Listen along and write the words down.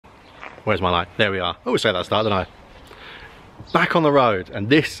Where's my light? There we are. I always say that at the start, don't I? Back on the road, and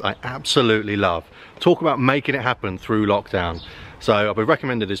this I absolutely love. Talk about making it happen through lockdown. So I've been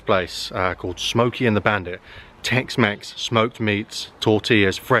recommended this place called Smokey and the Bandit. Tex-Mex, smoked meats,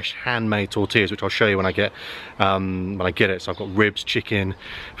 tortillas, fresh handmade tortillas, which I'll show you when I get it. So I've got ribs, chicken,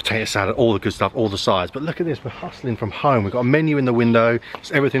 potato salad, all the good stuff, all the sides. But look at this, we're hustling from home. We've got a menu in the window.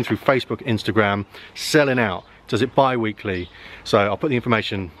 It's everything through Facebook, Instagram, selling out. Does it bi-weekly. So I'll put the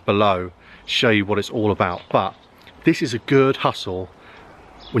information below, show you what it's all about. But this is a good hustle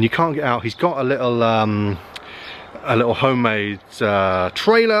when you can't get out. He's got a little homemade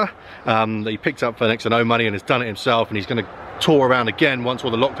trailer that he picked up for next to no money and has done it himself, and he's going to tour around again once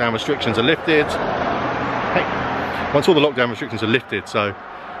all the lockdown restrictions are lifted. Hey, once all the lockdown restrictions are lifted. So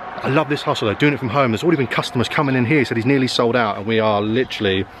I love this hustle. They're doing it from home. There's already been customers coming in here. He said he's nearly sold out, and we are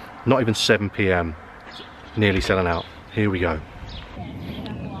literally not even 7 p.m. nearly selling out. Here we go.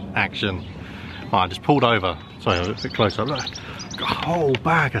 Action. Right, I just pulled over. Sorry, a bit closer. Look, got a whole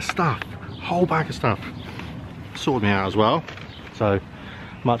bag of stuff. Whole bag of stuff. Sorted me out as well. So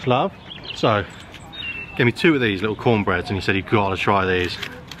much love. So gave me 2 of these little cornbreads, and he said you've got to try these.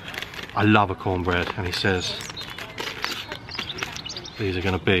 I love a cornbread, and he says these are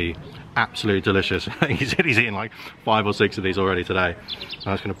going to be absolutely delicious. He said he's eaten like 5 or 6 of these already today.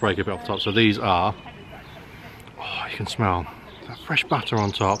 I'm just going to break a bit off the top. So these are, oh, you can smell that fresh butter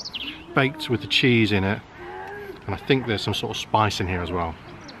on top, baked with the cheese in it, and I think there's some sort of spice in here as well.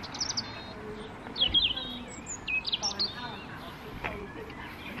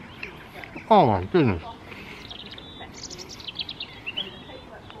 Oh my goodness.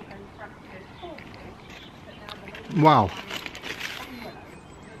 Wow.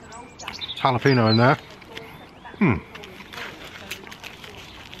 Jalapeno in there.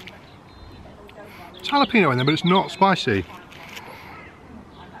 It's jalapeno in there, but it's not spicy.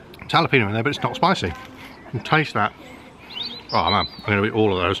 It's jalapeno in there, but it's not spicy. You can taste that. Oh man, I'm going to eat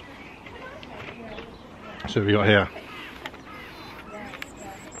all of those. So what have we got here?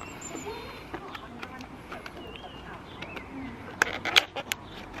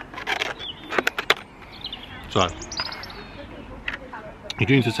 So, you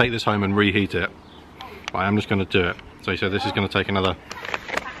do need to take this home and reheat it, but I am just going to do it. So he said this is going to take another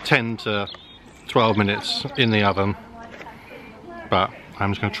 10 to 12 minutes in the oven, but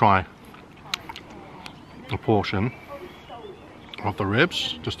I'm just going to try a portion of the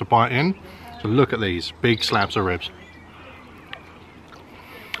ribs just to bite in. So look at these big slabs of ribs.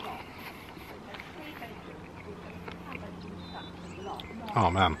 Oh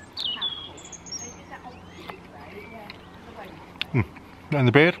man. In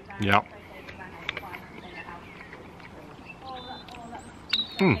the beard? Yeah.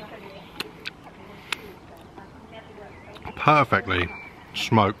 Perfectly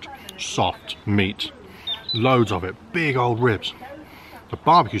smoked, soft meat. Loads of it. Big old ribs. The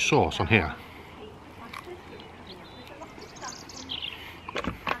barbecue sauce on here.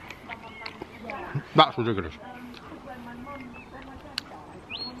 That's ridiculous.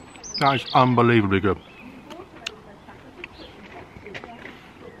 That is unbelievably good.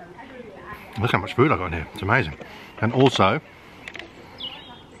 Look how much food I got in here. It's amazing. And also,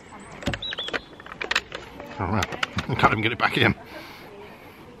 I can't even get it back in.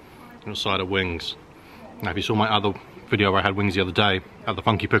 A side of wings. Now, if you saw my other video where I had wings the other day at the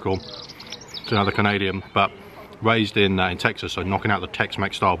Funky Pickle, it's another Canadian, but raised in Texas, so knocking out the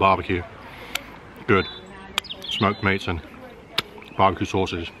Tex-Mex style barbecue. Good. Smoked meats and barbecue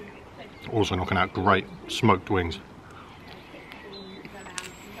sauces. Also knocking out great smoked wings.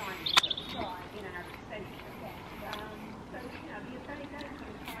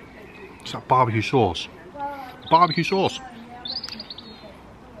 It's that barbecue sauce. Barbecue sauce.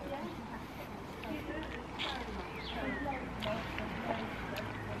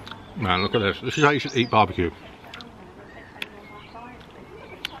 Man, look at this. This is how you should eat barbecue.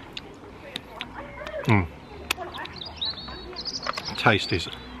 Taste is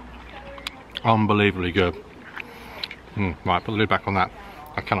unbelievably good. Right, put the lid back on that.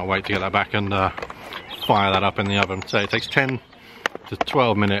 I cannot wait to get that back and fire that up in the oven. So it takes 10 to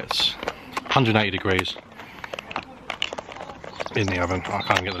 12 minutes, 180 degrees in the oven. I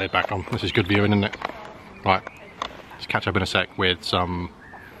can't get the lid back on. This is good viewing, isn't it? Right, let's catch up in a sec with some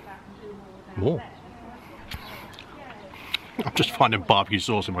more. I'm just finding barbecue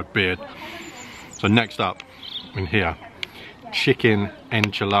sauce in my beard. So next up in here, chicken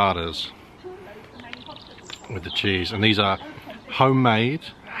enchiladas with the cheese, and these are homemade,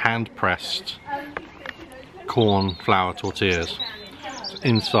 hand-pressed corn flour tortillas.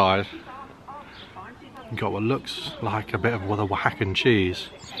 Inside you've got what looks like a bit of the Oaxacan cheese,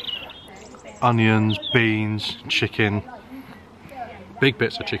 onions, beans, chicken. Big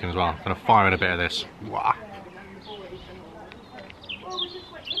bits of chicken as well. I'm gonna fire in a bit of this. Wow.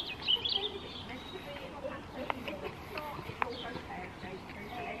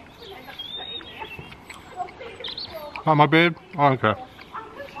 Oh, my beard? Oh, okay.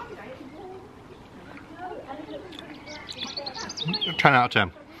 10 out of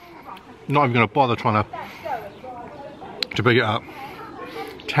 10. Not even gonna bother trying to big it up.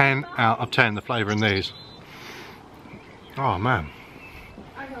 10 out of 10, the flavour in these. Oh man.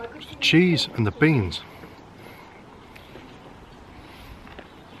 It's the cheese and the beans.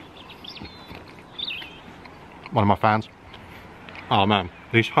 One of my fans. Oh man,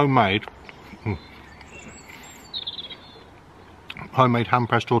 these homemade hand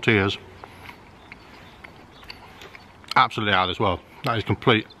pressed tortillas, absolutely out of this world. That is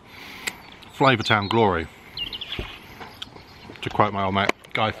complete Flavour Town glory, to quote my old mate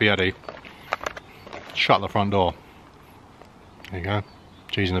Guy Fieri. Shut the front door. There you go,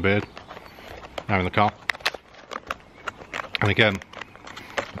 cheese in the beard, now in the car. And again,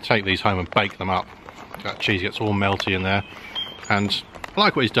 I take these home and bake them up. That cheese gets all melty in there, and I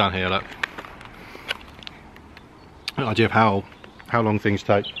like what he's done here. Look, an idea of how long things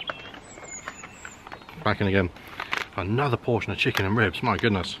take. Back in again, another portion of chicken and ribs, my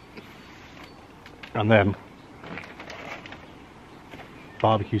goodness. And then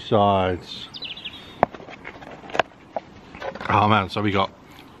barbecue sides. Oh man, so we got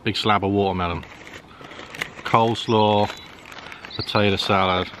a big slab of watermelon, coleslaw, potato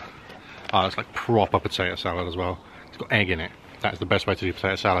salad. Oh, it's like proper potato salad as well. It's got egg in it. That's the best way to do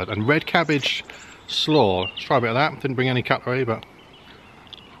potato salad. And red cabbage slaw. Let's try a bit of that. Didn't bring any cutlery, but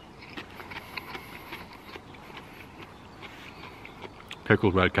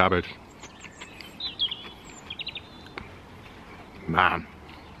pickled red cabbage. Man,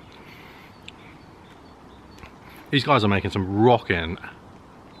 these guys are making some rockin'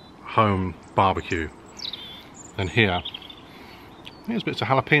 home barbecue. And here's bits of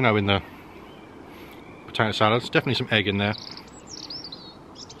jalapeno in the potato salads. Definitely some egg in there.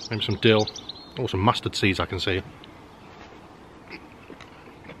 Maybe some dill. Oh, some mustard seeds I can see.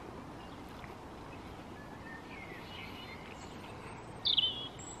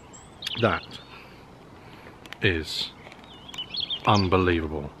 That is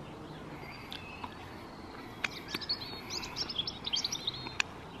unbelievable.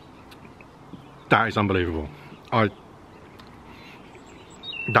 That is unbelievable.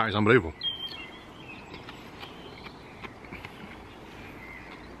 That is unbelievable.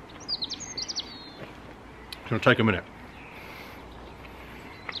 It's going to take a minute.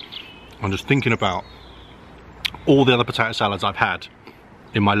 I'm just thinking about all the other potato salads I've had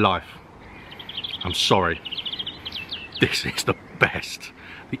in my life. I'm sorry. This is the best,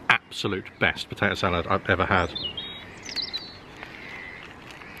 the absolute best potato salad I've ever had.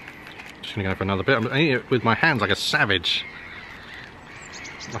 Just gonna go for another bit. I'm eating it with my hands like a savage.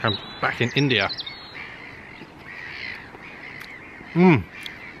 Like I'm back in India.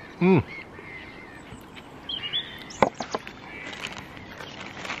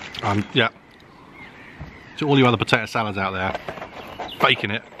 Yeah. To all you other potato salads out there,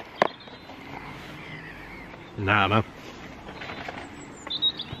 faking it. Nah, man.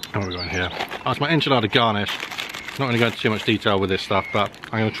 What are we going here? Oh, it's my enchilada garnish. Not going to go into too much detail with this stuff, but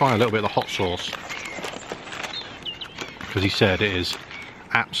I'm going to try a little bit of the hot sauce, because he said it is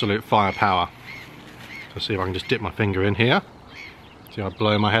absolute firepower. So see if I can just dip my finger in here. See how I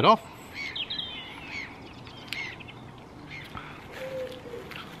blow my head off.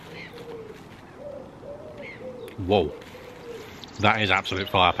 Whoa, that is absolute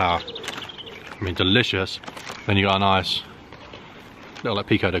firepower. I mean, delicious. Then you got a nice little like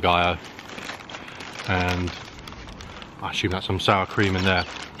pico de gallo, and I assume that's some sour cream in there.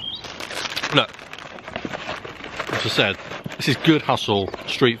 Look, as I said, this is good hustle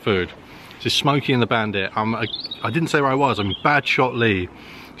street food. This is Smokey and the Bandit. I didn't say where I was. I'm in Bad Shot Lee.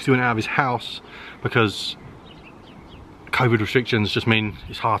 He's doing it out of his house because COVID restrictions just mean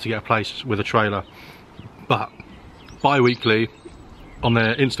it's hard to get a place with a trailer. But bi-weekly on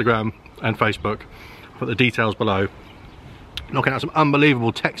their Instagram and Facebook, I'll put the details below, knocking out some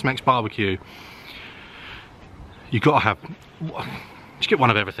unbelievable Tex-Mex barbecue. You gotta have, just get one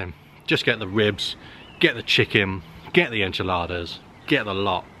of everything. Just get the ribs, get the chicken, get the enchiladas, get the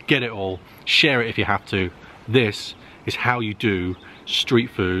lot, get it all, share it if you have to. This is how you do street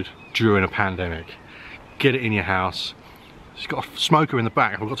food during a pandemic. Get it in your house. It's got a smoker in the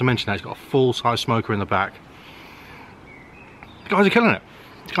back. I forgot to mention that. It's got a full-size smoker in the back. The guys are killing it.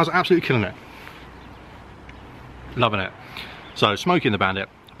 The guys are absolutely killing it. Loving it. So, Smokey and the Bandit,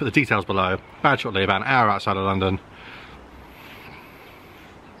 Put the details below. Badshotly, about an hour outside of London.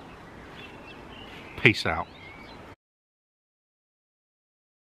 Peace out.